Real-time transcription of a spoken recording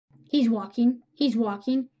He's walking. He's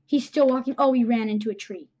walking. He's still walking. Oh, he ran into a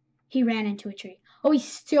tree. He ran into a tree. Oh, he's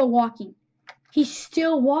still walking. He's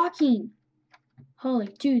still walking. Holy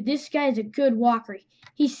dude, this guy is a good walker.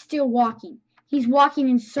 He's still walking. He's walking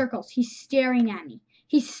in circles. He's staring at me.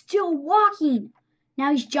 He's still walking.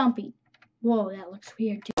 Now he's jumping. Whoa, that looks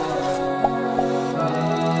weird, dude.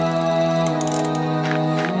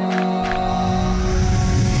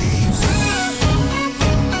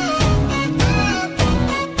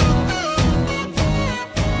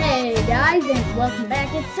 Hey guys, and welcome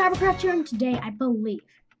back. It's Cybercraft here, and today I believe,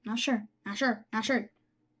 not sure,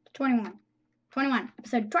 21,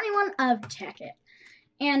 episode 21 of Tekkit.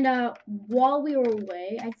 And while we were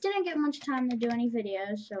away, I didn't get much time to do any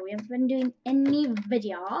videos, so we haven't been doing any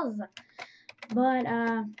videos. But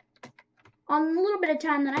on a little bit of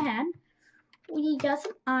time that I had, we got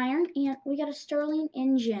some iron and we got a Sterling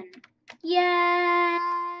engine. Yay!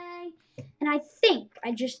 And I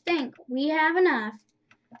just think we have enough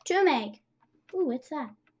to make, ooh, what's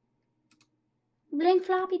that? Blink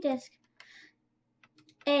floppy disk.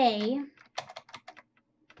 A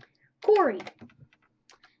quarry.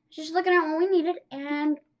 Just looking at what we needed,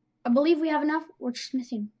 and I believe we have enough. We're just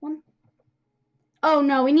missing one. Oh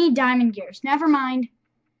no, we need diamond gears. Never mind.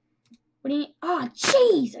 What do you need? Oh,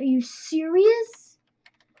 jeez, are you serious?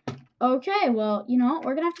 Okay, well, you know,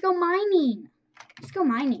 we're gonna have to go mining. Let's go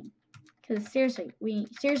mining. Because seriously, we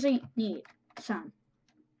seriously need some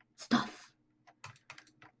stuff.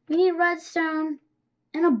 We need redstone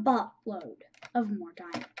and a buttload of more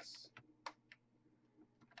diamonds.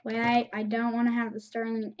 Wait, I don't want to have the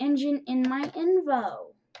Sterling engine in my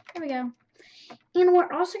info. There we go. And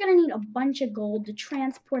we're also going to need a bunch of gold to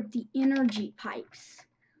transport the energy pipes.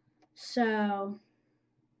 So,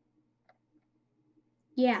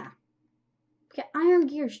 yeah. We got iron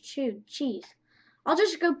gears too. Jeez. I'll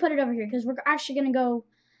just go put it over here because we're actually going to go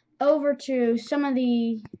over to some of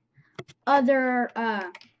the other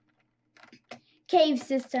cave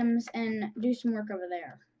systems and do some work over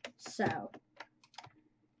there. So,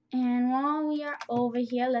 and while we are over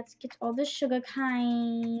here, let's get all the sugar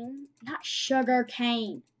cane. Not sugar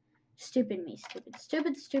cane. Stupid me,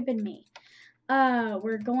 stupid me.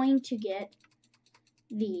 We're going to get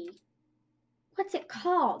the, what's it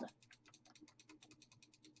called?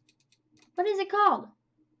 What is it called?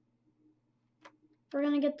 We're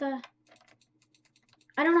gonna get the,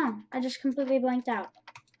 I don't know. I just completely blanked out.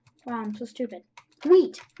 Wow, I'm so stupid.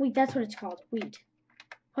 Wheat, that's what it's called. Wheat.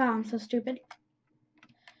 Wow, I'm so stupid.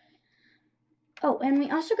 Oh, and we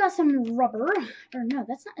also got some rubber. Or no,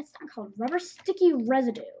 it's not called rubber. Sticky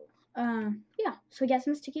residue. Yeah, so we got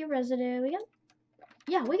some sticky residue. We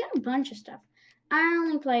got a bunch of stuff. I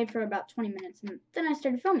only played for about 20 minutes, and then I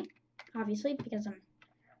started filming. Obviously, because I'm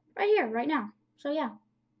right here, right now. So, yeah.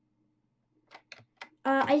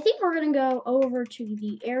 I think we're going to go over to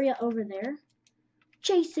the area over there.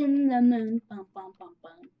 Chasing the moon. Bum, bum, bum,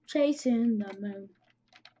 bum. Chasing the moon.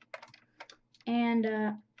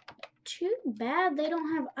 And, too bad they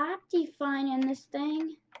don't have Optifine in this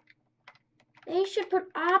thing. They should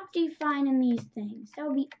put Optifine in these things. That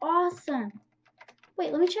would be awesome.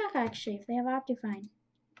 Wait, let me check actually if they have Optifine.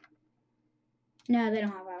 No, they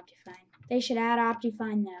don't have Optifine. They should add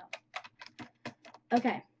Optifine though.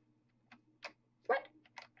 Okay. What?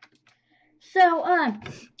 So,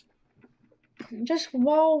 just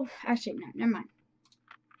whoa. Actually, no, never mind.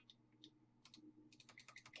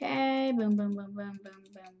 Okay, boom, boom, boom, boom, boom,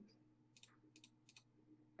 boom.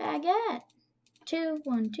 Baguette. 2,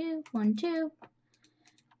 1, 2, 1, 2.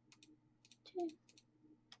 2.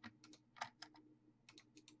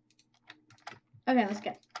 Okay, let's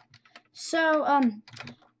go. So,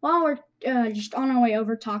 while we're just on our way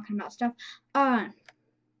over talking about stuff, I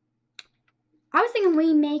was thinking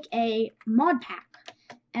we make a mod pack.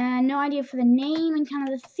 And no idea for the name and kind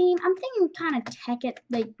of the theme. I'm thinking kind of Tekkit,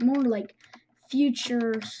 like more like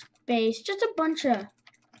future space, just a bunch of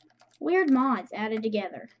weird mods added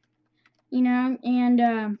together, you know,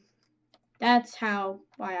 and that's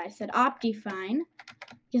why I said Optifine,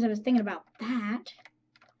 because I was thinking about that.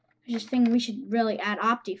 I was just thinking we should really add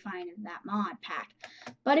Optifine in that mod pack.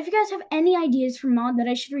 But if you guys have any ideas for mod that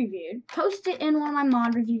I should review, post it in one of my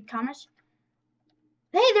mod review comments.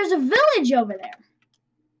 Hey, there's a village over there.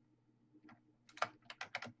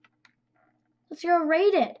 Let's go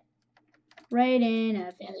raid it. Raid in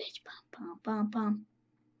a village. Bum, bum, bum, bum.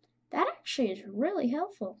 That actually is really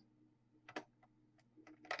helpful.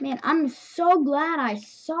 Man, I'm so glad I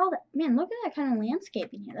saw that. Man, look at that kind of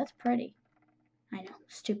landscaping here. That's pretty. I know.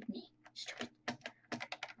 Stupid me. Stupid.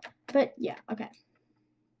 But, yeah, okay.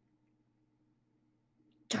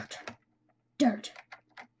 Dirt. Dirt.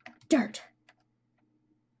 Dirt.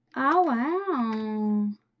 Oh, wow.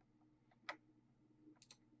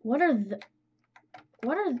 What are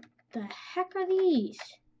the heck are these?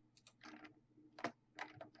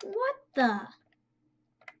 What the?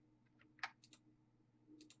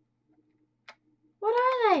 What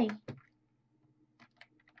are they?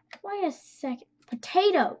 Wait a second.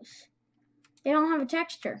 Potatoes. They don't have a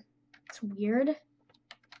texture. It's weird.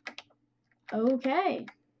 Okay.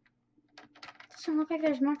 Doesn't look like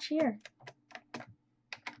there's much here.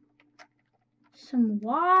 Some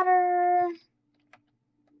water.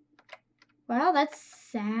 Well, that's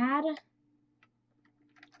sad.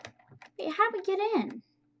 Wait, how'd we get in?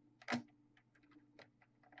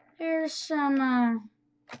 There's some,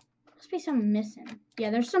 must be something missing. Yeah,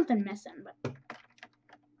 there's something missing, but I'm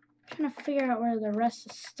trying to figure out where the rest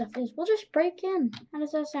of the stuff is. We'll just break in. How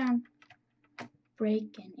does that sound?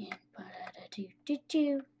 Breaking in.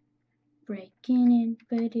 Ba-da-da-do-do-do. Breaking in.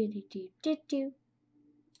 Ba-da-da-do-do-do.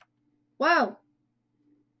 Whoa!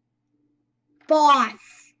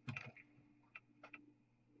 Boss!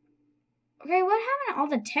 Okay, what happened to all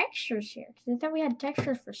the textures here? Because I thought we had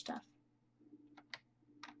textures for stuff.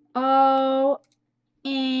 OMG.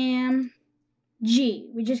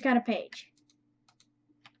 We just got a page.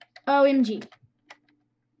 OMG.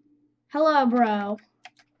 Hello, bro.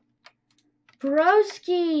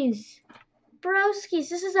 Broskies. Broskies,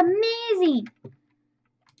 this is amazing.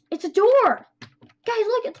 It's a door. Guys,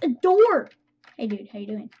 look, it's a door. Hey, dude, how you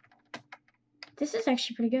doing? This is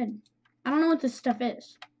actually pretty good. I don't know what this stuff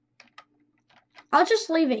is. I'll just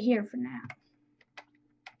leave it here for now.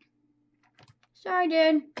 Sorry,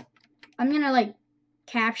 dude. I'm gonna, like,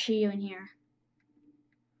 capture you in here.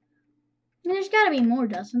 I mean, there's gotta be more,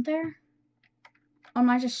 doesn't there? Or am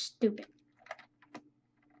I just stupid?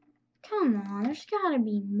 Come on, there's gotta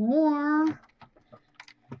be more.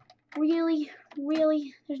 Really?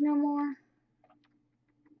 Really? There's no more?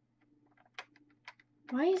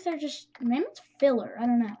 Why is there just... Maybe it's filler. I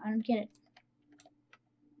don't know. I don't get it.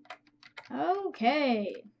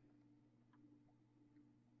 Okay.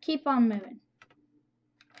 Keep on moving.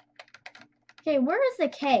 Okay, where is the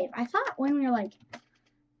cave? I thought when we were, like,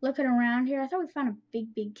 looking around here, I thought we found a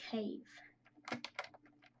big, big cave.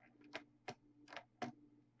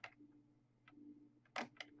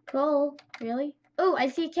 Cool. Really? Oh, I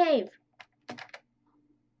see a cave.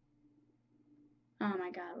 Oh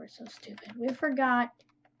my god, we're so stupid. We forgot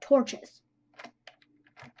torches.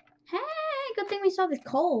 Hey, good thing we saw this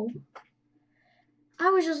coal. I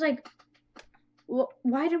was just like,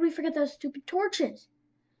 why did we forget those stupid torches?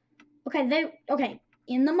 Okay,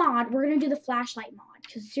 in the mod, we're gonna do the flashlight mod.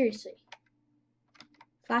 Because seriously,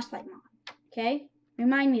 flashlight mod. Okay,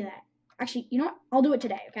 remind me of that. Actually, you know what? I'll do it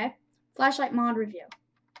today. Okay, flashlight mod review.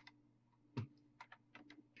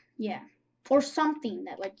 Yeah, or something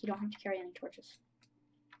that like you don't have to carry any torches.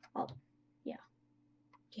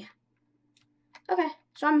 Yeah. Okay,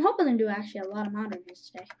 so I'm hoping to do actually a lot of mod reviews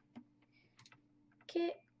today.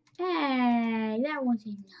 Okay, hey, that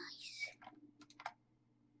wasn't nice.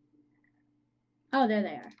 Oh, there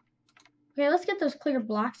they are. Okay, let's get those clear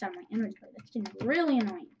blocks out of my inventory. That's getting really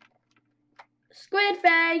annoying. Squid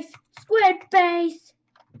face! Squid face!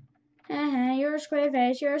 Hey, you're a squid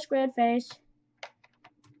face. You're a squid face.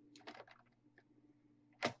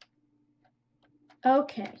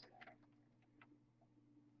 Okay.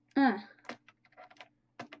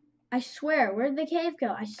 I swear, where'd the cave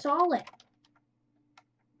go? I saw it.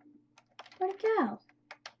 Where'd it go?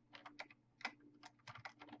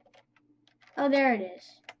 Oh, there it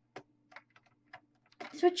is.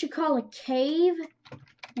 That's what you call a cave?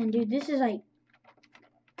 And dude, this is like...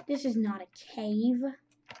 This is not a cave.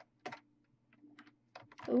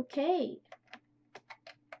 Okay.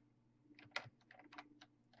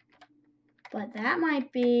 But that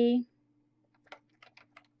might be...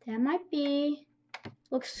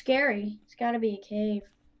 Looks scary. It's gotta be a cave.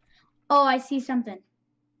 Oh, I see something.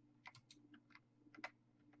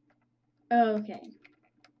 Okay.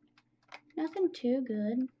 Nothing too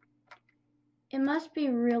good. It must be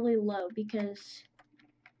really low because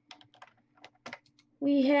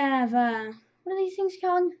we have, what are these things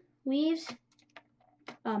called? Leaves?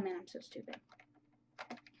 Oh man, I'm so stupid.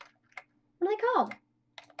 What are they called?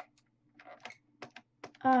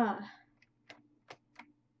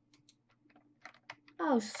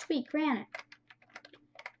 Oh, sweet granite.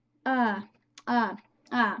 Come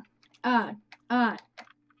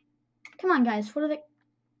on, guys. What are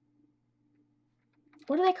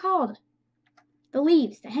they called? The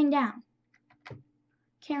leaves that hang down.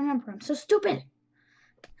 Can't remember. I'm so stupid.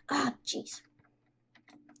 Ah, jeez.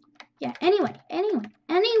 Yeah, anyway.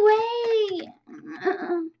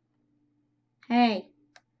 Hey.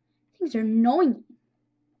 Things are annoying.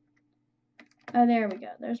 Oh, there we go.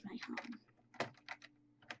 There's my home.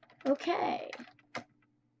 Okay.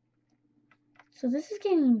 So this is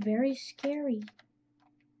getting very scary.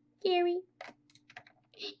 Scary.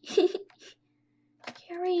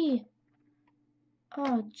 Scary.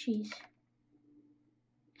 Oh, jeez.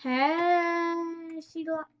 Hey, see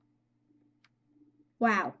the...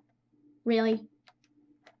 Wow. Really?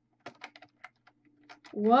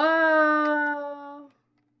 Whoa.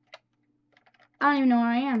 I don't even know where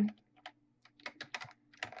I am.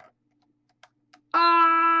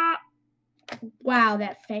 Ah! Wow,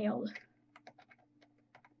 that failed.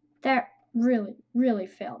 That really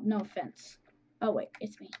failed. No offense. Oh wait,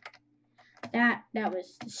 it's me. That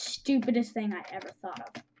was the stupidest thing I ever thought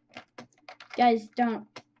of. Guys, don't.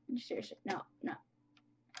 Seriously, no.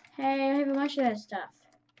 Hey, I have a bunch of that stuff.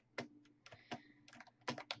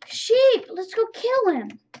 Sheep! Let's go kill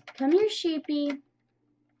him. Come here, sheepy.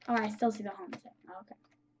 Oh, I still see the home thing. Okay.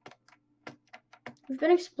 We've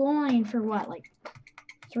been exploring for what, like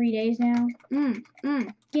 3 days now?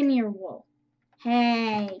 Give me your wool.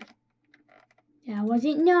 Hey. That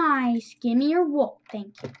wasn't nice. Give me your wool.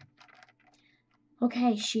 Thank you.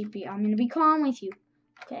 Okay, sheepy. I'm gonna be calm with you.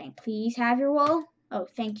 Okay, please have your wool. Oh,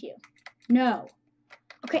 thank you. No.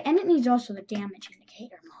 Okay, and it needs also the damage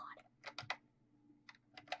indicator mod.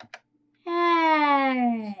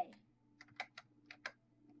 Hey.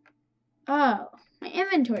 Oh, my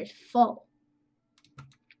inventory's full.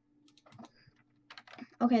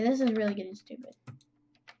 Okay, this is really getting stupid.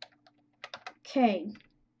 Okay.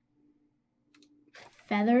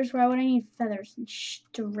 Feathers. Why would I need feathers and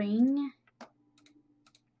string?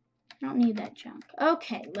 I don't need that junk.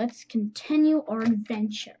 Okay, let's continue our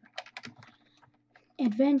adventure.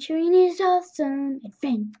 Adventuring is awesome.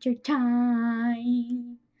 Adventure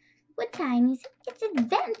time. What time is it? It's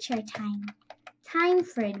adventure time. Time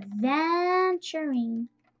for adventuring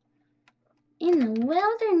in the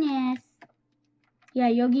wilderness. Yeah,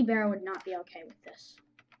 Yogi Bear would not be okay with this.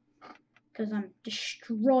 Because I'm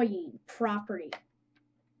destroying property.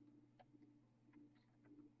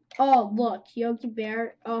 Oh, look. Yogi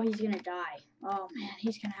Bear. Oh, he's going to die. Oh, man.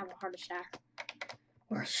 He's going to have a heart attack.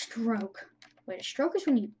 Or a stroke. Wait, a stroke is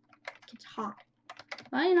when it gets hot.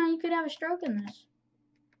 Well, you know, you could have a stroke in this.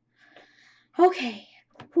 Okay.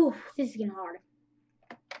 Whew, this is getting hard.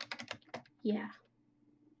 Yeah.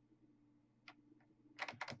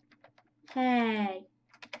 Hey.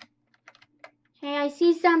 Hey, I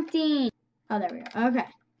see something. Oh, there we go. Okay.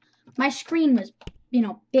 My screen was, you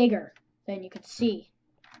know, bigger than you could see.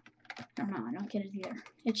 I don't know. I don't get it either.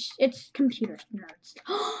 It's computer nerds.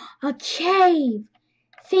 A cave.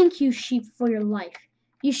 Thank you, sheep, for your life.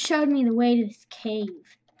 You showed me the way to this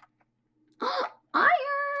cave. Iron.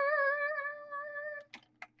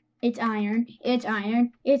 It's iron. It's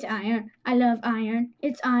iron. It's iron. I love iron.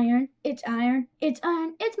 It's iron. It's iron. It's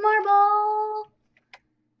iron. It's marble.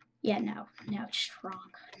 Yeah, no. No, it's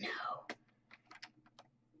strong. No.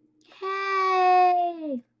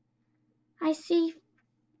 Hey. I see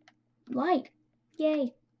light.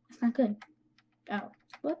 Yay. That's not good. Oh.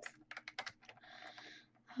 Whoops.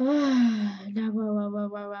 We're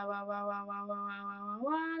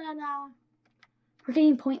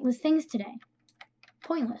getting pointless things today.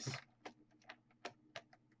 Pointless.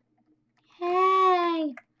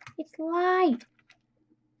 Hey, it's light.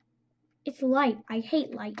 It's light. I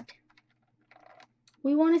hate light.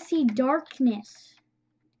 We want to see darkness.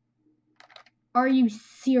 Are you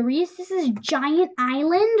serious? This is a giant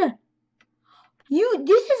island?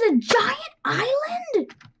 This is a giant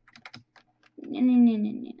island?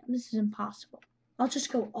 No. This is impossible. I'll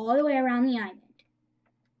just go all the way around the island.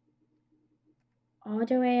 All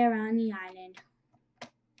the way around the island.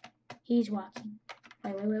 He's walking.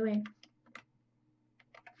 Wait.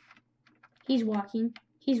 He's walking.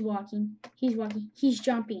 He's walking. He's walking. He's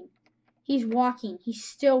jumping. He's walking. He's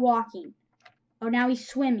still walking. Oh, now he's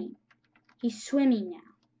swimming. He's swimming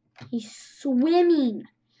now. He's swimming.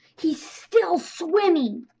 He's still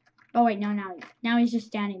swimming. Oh, wait, no. Now he's just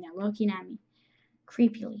standing there looking at me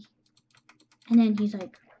creepily. And then he's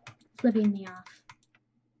like flipping me off.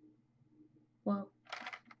 Whoa.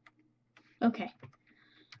 Okay.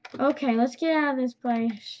 Okay, let's get out of this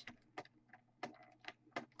place.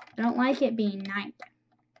 I don't like it being night.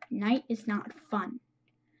 Night is not fun.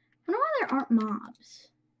 I don't know why there aren't mobs.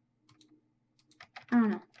 I don't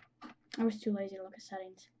know. I was too lazy to look at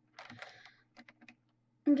settings.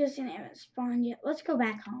 I'm guessing they haven't spawned yet. Let's go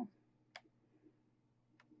back home.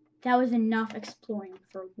 That was enough exploring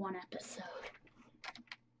for one episode.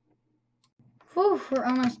 Whew, we're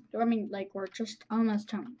almost, we're just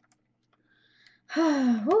almost home.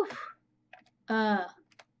 Whew.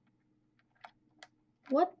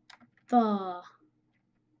 What the?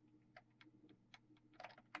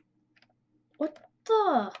 What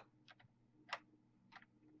the?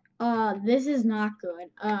 This is not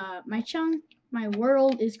good. My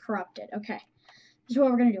world is corrupted. Okay. This is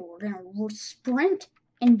what we're gonna do. We're gonna sprint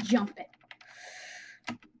and jump it.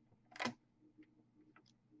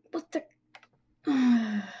 What the?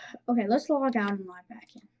 Okay, let's log out and log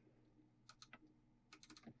back in.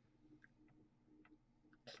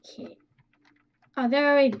 Okay. Oh,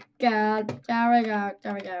 there we go. There we go.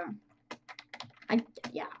 There we go.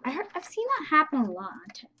 I've seen that happen a lot on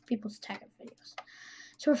people's Tekkit videos.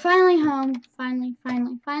 So we're finally home. Finally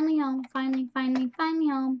home. Finally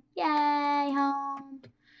home. Yay, home.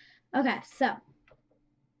 Okay, so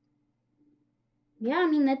yeah, I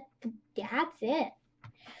mean that's it.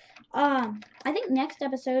 I think next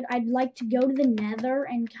episode I'd like to go to the Nether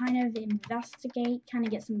and kind of investigate, kind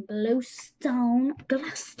of get some glowstone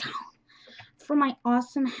for my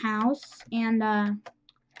awesome house, and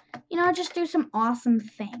you know, just do some awesome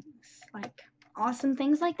things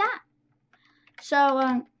like that. So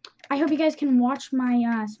I hope you guys can watch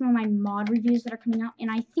my some of my mod reviews that are coming out, and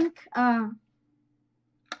I think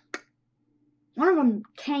one of them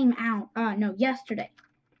came out yesterday.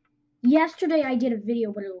 Yesterday I did a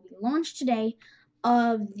video, but it will be launched today,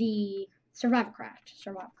 of the Survival Craft.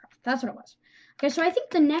 That's what it was. Okay, so I think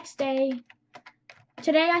the next day,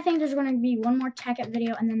 today I think there's going to be one more Tekkit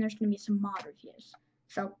video, and then there's going to be some mod reviews.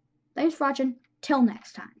 So thanks for watching. Till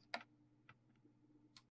next time.